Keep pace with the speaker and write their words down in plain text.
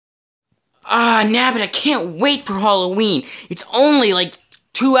Nabbit, I can't wait for Halloween. It's only like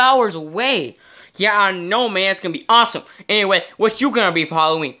 2 hours away. Yeah, I know, man. It's gonna be awesome. Anyway, what you gonna be for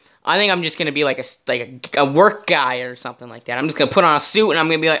Halloween? I think I'm just gonna be like a work guy or something like that. I'm just gonna put on a suit and I'm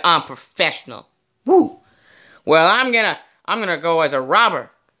gonna be like, I'm professional. Woo. Well, I'm gonna go as a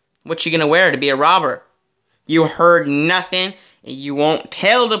robber. What you gonna wear to be a robber? You heard nothing, and you won't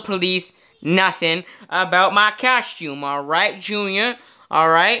tell the police nothing about my costume, alright, Junior?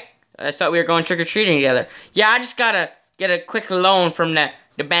 Alright? I thought we were going trick-or-treating together. Yeah, I just gotta get a quick loan from the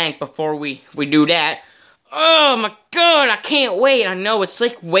bank before we do that. Oh my god, I can't wait. I know, it's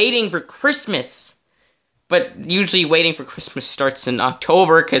like waiting for Christmas. But usually waiting for Christmas starts in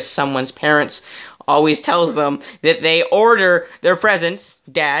October because someone's parents always tells them that they order their presents.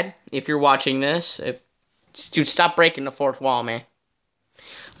 Dad, if you're watching this, dude, stop breaking the fourth wall, man.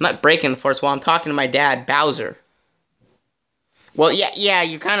 I'm not breaking the fourth wall. I'm talking to my dad, Bowser. Well, yeah,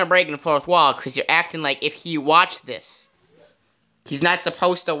 you're kind of breaking the fourth wall because you're acting like if he watched this. He's not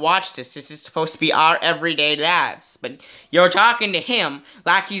supposed to watch this. This is supposed to be our everyday lives. But you're talking to him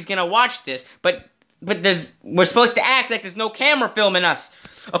like he's gonna watch this. But we're supposed to act like there's no camera filming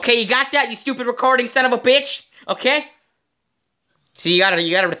us. Okay, you got that, you stupid recording son of a bitch? Okay? So you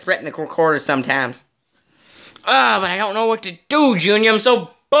gotta threaten the recorder sometimes. But I don't know what to do, Junior. I'm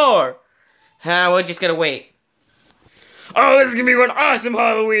so bored. We're just gonna wait. Oh, this is gonna be one awesome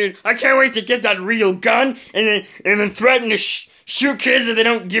Halloween. I can't wait to get that real gun and then threaten to shoot kids if they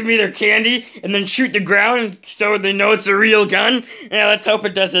don't give me their candy and then shoot the ground so they know it's a real gun. Yeah, let's hope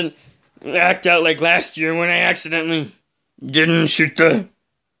it doesn't act out like last year when I accidentally didn't shoot the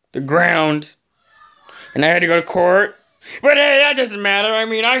ground and I had to go to court. But hey, that doesn't matter. I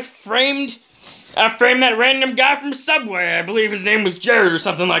mean, I framed that random guy from Subway. I believe his name was Jared or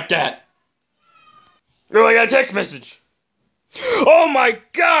something like that. Oh, I got a text message. Oh my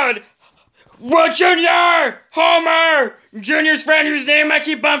god! What, Junior? Homer! Junior's friend whose name I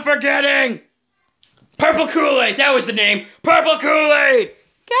keep on forgetting! Purple Kool-Aid, that was the name. Purple Kool-Aid!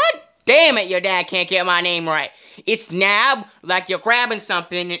 God damn it, your dad can't get my name right. It's Nab, like you're grabbing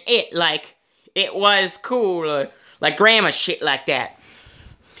something, and it, like it was cool, or like grandma shit like that.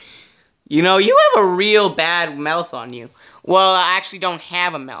 You know, you have a real bad mouth on you. Well, I actually don't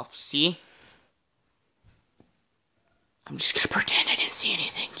have a mouth, see? I'm just gonna pretend I didn't see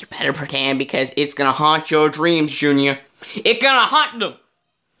anything. You better pretend because it's gonna haunt your dreams, Junior. It's gonna haunt them!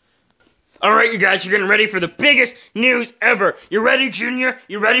 Alright, you guys, you're getting ready for the biggest news ever. You ready, Junior?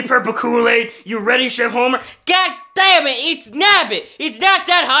 You ready, Purple Kool-Aid? You ready, Chef Homer? God damn it, it's Nabbit! It's not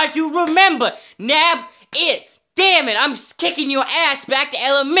that hard to remember! Nab it! Damn it, I'm kicking your ass back to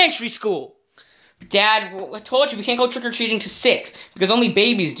elementary school! Dad, I told you we can't go trick-or-treating to 6, because only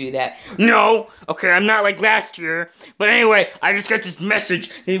babies do that. No, okay, I'm not like last year. But anyway, I just got this message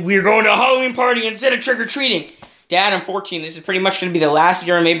that we're going to a Halloween party instead of trick-or-treating. Dad, I'm 14. This is pretty much going to be the last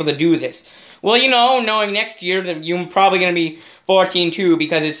year I'm able to do this. Well, you know, knowing next year that you're probably going to be 14 too,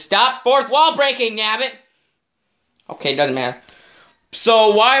 because it's stop fourth wall breaking, nabbit. Okay, doesn't matter.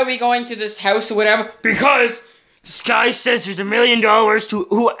 So why are we going to this house or whatever? Because this guy says there's $1 million to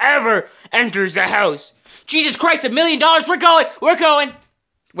whoever enters the house. Jesus Christ, $1 million! We're going!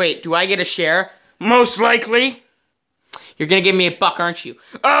 Wait, do I get a share? Most likely. You're gonna give me $1, aren't you?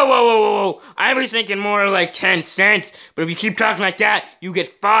 Oh, whoa. I was thinking more like 10 cents. But if you keep talking like that, you get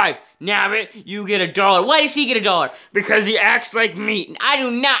 5. Nabbit, you get $1. Why does he get $1? Because he acts like me. I do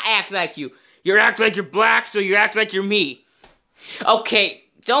not act like you. You act like you're black, so you act like you're me. Okay,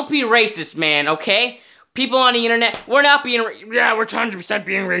 don't be racist, man, okay? People on the internet, we're not being yeah, we're 100%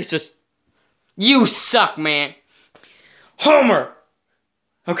 being racist. You suck, man. Homer!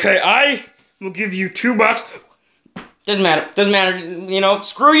 Okay, I will give you $2. Doesn't matter, you know,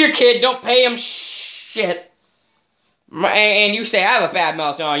 screw your kid, don't pay him shit. And you say I have a bad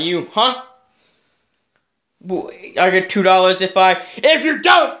mouth on you, huh? I get $2 if you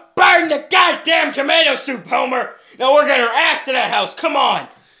don't burn the goddamn tomato soup, Homer! Now we're getting our ass to that house, come on!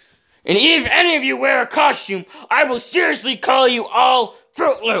 And if any of you wear a costume, I will seriously call you all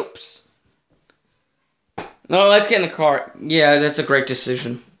Fruit Loops. No, let's get in the car. Yeah, that's a great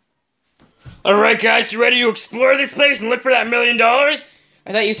decision. Alright guys, you ready to explore this place and look for that $1 million? I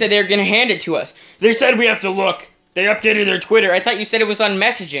thought you said they were gonna hand it to us. They said we have to look. They updated their Twitter. I thought you said it was on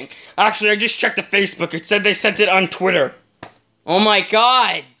messaging. Actually, I just checked the Facebook. It said they sent it on Twitter. Oh my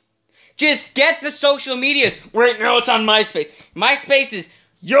god. Just get the social medias. Wait, no, it's on MySpace. MySpace is...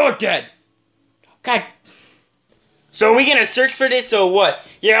 You're dead. God. So are we gonna search for this or what?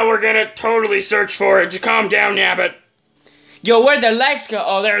 Yeah, we're gonna totally search for it. Just calm down, Nabbit. Yo, where'd the lights go?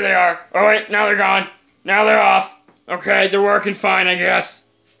 Oh, there they are. Oh, wait, now they're gone. Now they're off. Okay, they're working fine, I guess.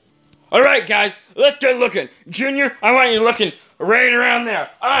 Alright, guys, let's get looking. Junior, I want you looking right around there.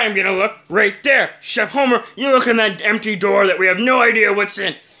 I'm gonna look right there. Chef Homer, you look in that empty door that we have no idea what's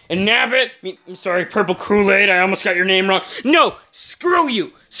in. And Nabbit, I'm sorry, Purple Kool-Aid, I almost got your name wrong. No, screw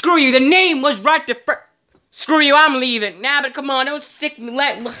you. Screw you, the name was right the first. Screw you, I'm leaving. Nabbit, come on, don't stick me.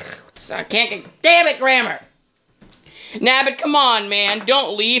 I can't get. Damn it, grammar. Nabbit, come on, man,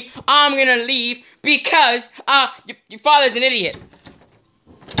 don't leave. I'm gonna leave because, your father's an idiot.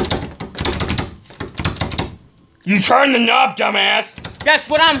 You turn the knob, dumbass. That's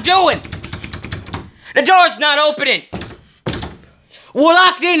what I'm doing. The door's not opening. We're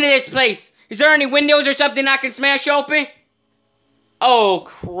locked into this place. Is there any windows or something I can smash open? Oh,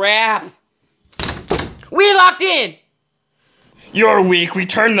 crap. We're locked in. You're weak. We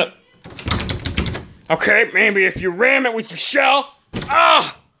turn the... Okay, maybe if you ram it with your shell.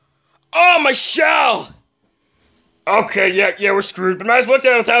 Ah! Oh, my shell! Okay, yeah, we're screwed. But might as well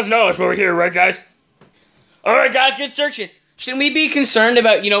get $1,000 while we're here, right, guys? Alright, guys, get searching. Shouldn't we be concerned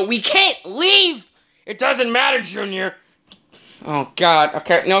about, we can't leave? It doesn't matter, Junior. Oh, God.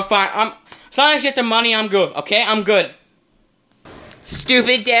 Okay, no, fine. As long as you get the money, I'm good. Okay, I'm good.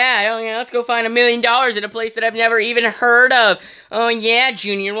 Stupid dad. Oh, yeah, let's go find $1 million in a place that I've never even heard of. Oh, yeah,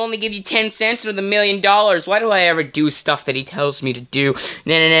 Junior, we'll only give you 10 cents for the $1 million. Why do I ever do stuff that he tells me to do?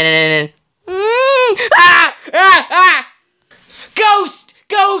 Ghost!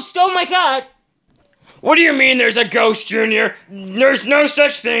 Ghost! Oh, my God! What do you mean there's a ghost, Junior? There's no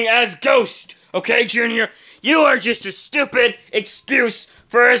such thing as ghost, okay, Junior? You are just a stupid excuse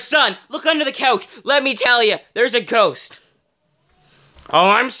for a son. Look under the couch. Let me tell you, there's a ghost. All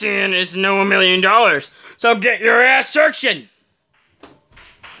I'm seeing is no $1 million, so get your ass searching.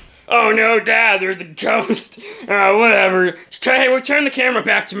 Oh no, Dad, there's a ghost. Whatever. Hey, turn the camera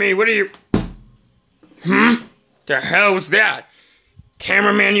back to me. What are you... The hell was that?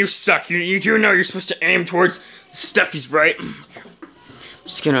 Cameraman, you suck. You do know you're supposed to aim towards the stuff he's right. I'm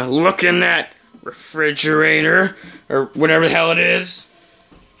just gonna look in that refrigerator, or whatever the hell it is.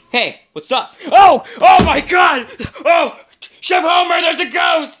 Hey, what's up? Oh my God! Oh, Chef Homer, there's a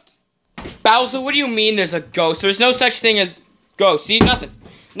ghost! Bowser, what do you mean there's a ghost? There's no such thing as ghosts. See, nothing.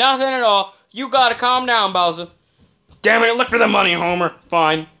 Nothing at all. You gotta calm down, Bowser. Damn it, look for the money, Homer.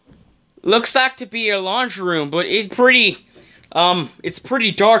 Fine. Looks like to be a laundry room, but it's pretty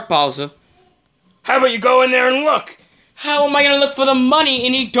dark, Bowser. How about you go in there and look? How am I gonna look for the money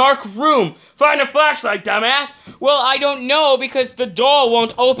in a dark room? Find a flashlight, dumbass. Well, I don't know because the door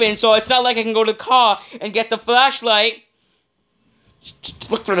won't open, so it's not like I can go to the car and get the flashlight.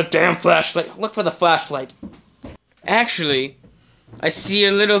 Just look for the damn flashlight. Look for the flashlight. Actually, I see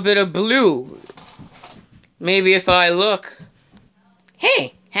a little bit of blue. Maybe if I look.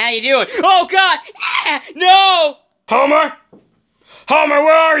 Hey, how you doing? Oh, God! Ah, no! Homer? Homer,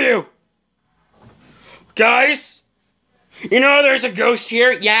 where are you? Guys? You know there's a ghost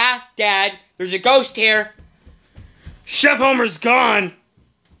here? Yeah, Dad, there's a ghost here. Chef Homer's gone.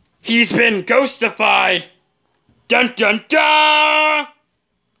 He's been ghostified. Dun dun dun!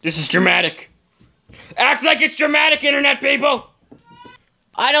 This is dramatic. Act like it's dramatic, internet people!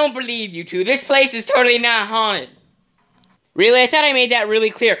 I don't believe you two. This place is totally not haunted. Really? I thought I made that really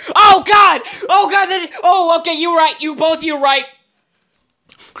clear. Oh, God! Oh, God! Oh, okay, you're right. You're right.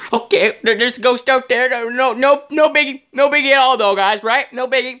 Okay, there's a ghost out there. No biggie. No biggie at all, though, guys, right? No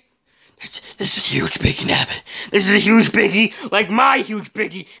biggie. This is a huge biggie, Nabbit. This is a huge biggie, like my huge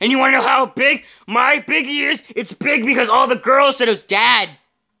biggie. And you wanna know how big my biggie is? It's big because all the girls said it was Dad.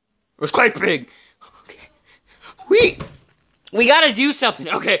 It was quite big. Okay. We gotta do something.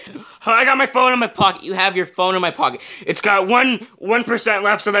 Okay, I got my phone in my pocket. You have your phone in my pocket. It's got 1%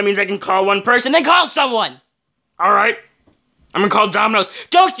 left, so that means I can call one person. Then call someone! Alright. I'm gonna call Domino's.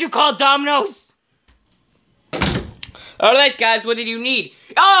 Don't you call Domino's! Alright, guys, what did you need?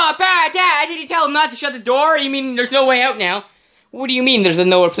 Oh, Dad, did you tell him not to shut the door? You mean there's no way out now? What do you mean there's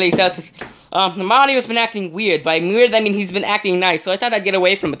no place out? Mario's been acting weird. By weird, I mean he's been acting nice, so I thought I'd get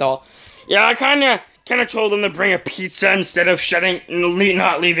away from it all. Yeah, I kinda told him to bring a pizza instead of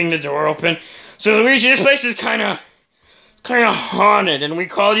not leaving the door open. So, Luigi, this place is kinda haunted, and we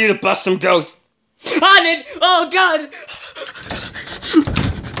called you to bust some ghosts. Haunted? Oh, God!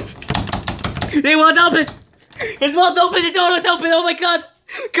 They won't open! It won't open! The door won't open! Oh, my God!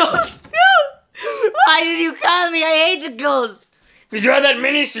 Ghost! No! Why did you call me? I hate the ghosts! Because you had that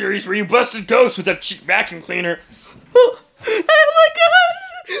mini-series where you busted ghosts with that cheap vacuum cleaner. Oh my God!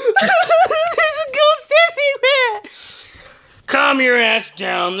 There's a ghost everywhere! Calm your ass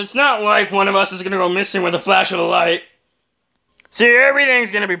down. It's not like one of us is gonna go missing with a flash of the light. See,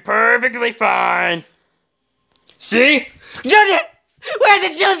 everything's gonna be perfectly fine. See? Junior! Where's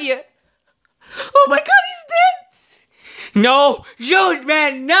the Junior? Oh my god, he's dead! No! Jude,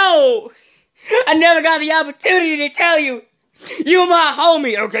 man, no! I never got the opportunity to tell you! You my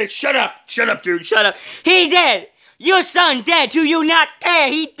homie! Okay, shut up! Shut up, dude! Shut up. He dead! Your son dead! Do you not care?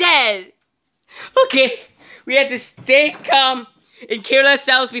 He dead! Okay, we have to stay calm and kill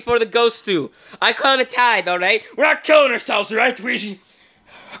ourselves before the ghosts do. I call the tide, alright? We're not killing ourselves, alright, Luigi?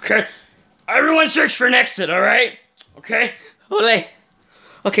 Okay? Everyone search for an exit, alright? Okay? Ole.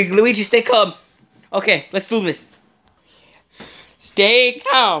 Okay, Luigi, stay calm. Okay, let's do this. Stay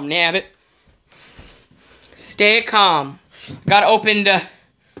calm, nabbit. Stay calm. Gotta open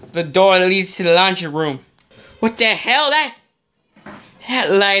the door that leads to the laundry room. What the hell?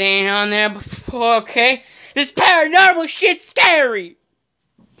 That light ain't on there before, okay? This paranormal shit's scary!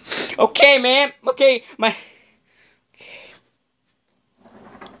 Okay, man. Okay, okay.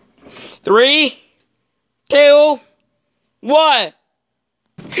 3, 2, 1.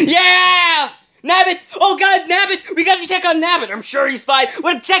 Yeah! Nabbit! Oh god, Nabbit! We gotta check on Nabbit! I'm sure he's fine.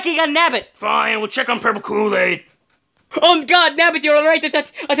 We're checking on Nabbit! Fine, we'll check on Purple Kool-Aid. Oh god, Nabbit, you're alright.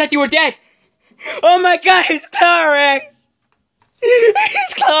 I thought you were dead. Oh my god, it's Clorox!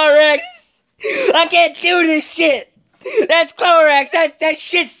 It's Clorox! I can't do this shit! That's Clorox! That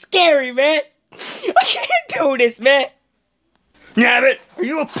shit's scary, man! I can't do this, man! Nabbit, are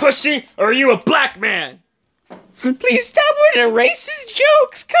you a pussy or are you a black man? Please stop with the racist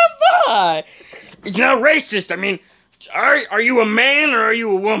jokes, come on! It's not racist, I mean, are you a man or are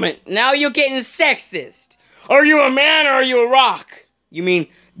you a woman? Now you're getting sexist. Are you a man or are you a rock? You mean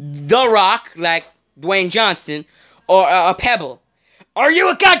The Rock, like Dwayne Johnson, or a pebble? Are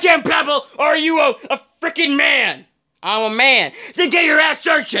you a goddamn pebble or are you a freaking man? I'm a man. Then get your ass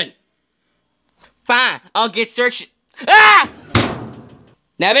searching! Fine, I'll get searching. Ah!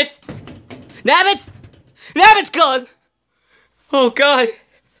 Nabbit? Nabbit? Nabbit's gone! Oh god.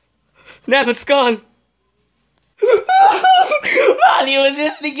 Nabbit's gone. Molly was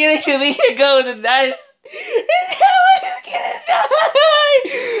just beginning to leave it go the nice. And now I'm gonna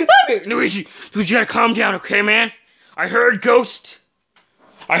die! Luigi, you gotta calm down, okay, man? I heard ghosts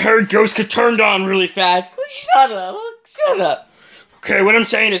get turned on really fast. Shut up. Shut up. Okay, what I'm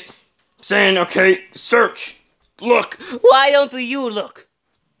saying is, okay, search. Look. Why don't you look?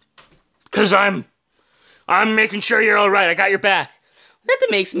 Because I'm making sure you're alright. I got your back. That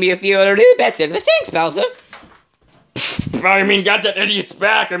makes me feel a little better. Thanks, Bowser. I mean, got that idiot's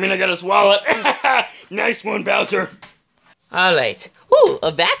back. I mean, I got his wallet. Nice one, Bowser. Alright. Ooh,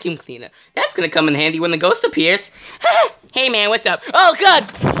 a vacuum cleaner. That's gonna come in handy when the ghost appears. Hey, man, what's up? Oh, God!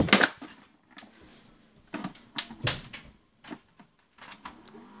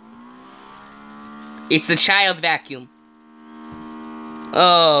 It's a child vacuum.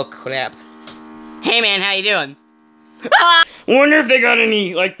 Oh, crap. Hey, man, how you doing? Ah! Wonder if they got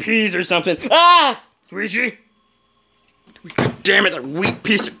any, like, peas or something. Ah! Luigi? God damn it, that weak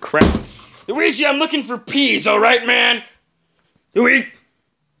piece of crap. Luigi, I'm looking for peas, alright, man? Luigi?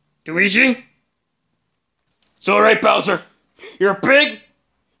 It's alright, Bowser. You're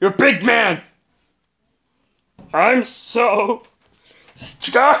a big man. I'm so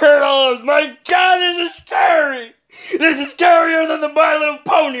startled. My god, this is scary. This is scarier than the My Little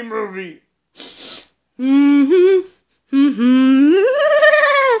Pony movie.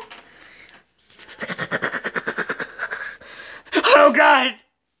 Oh god!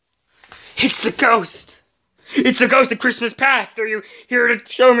 It's the ghost! It's the ghost of Christmas past! Are you here to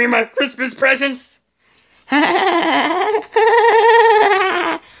show me my Christmas presents? Look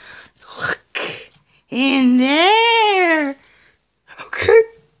in there. Okay.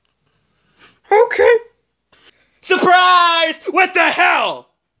 Surprise! What the hell?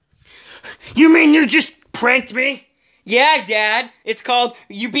 You mean you just pranked me? Yeah, Dad. It's called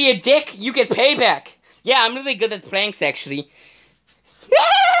You Be a Dick, You Get Payback. Yeah, I'm really good at pranks, actually.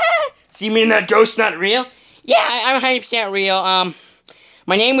 So you mean that ghost's not real? Yeah, I'm 100% real.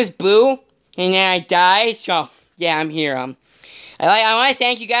 My name was Boo, and then I died, so, yeah, I'm here. I want to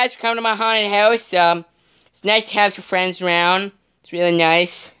thank you guys for coming to my haunted house. It's nice to have some friends around. It's really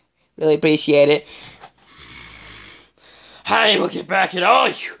nice. Really appreciate it. I will get back at all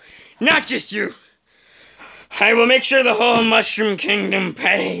you. Not just you. I will make sure the whole Mushroom Kingdom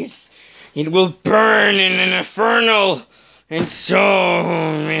pays. It will burn in an inferno, and so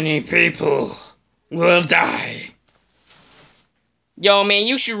many people will die. Yo, man,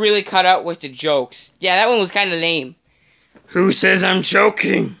 you should really cut out with the jokes. Yeah, that one was kind of lame. Who says I'm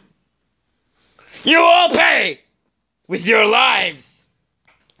joking? You all pay with your lives.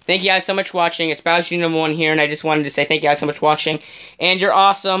 Thank you guys so much for watching. It's Bowser #1 here, and I just wanted to say thank you guys so much for watching. And you're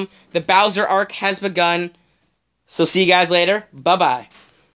awesome. The Bowser arc has begun. So see you guys later. Bye-bye.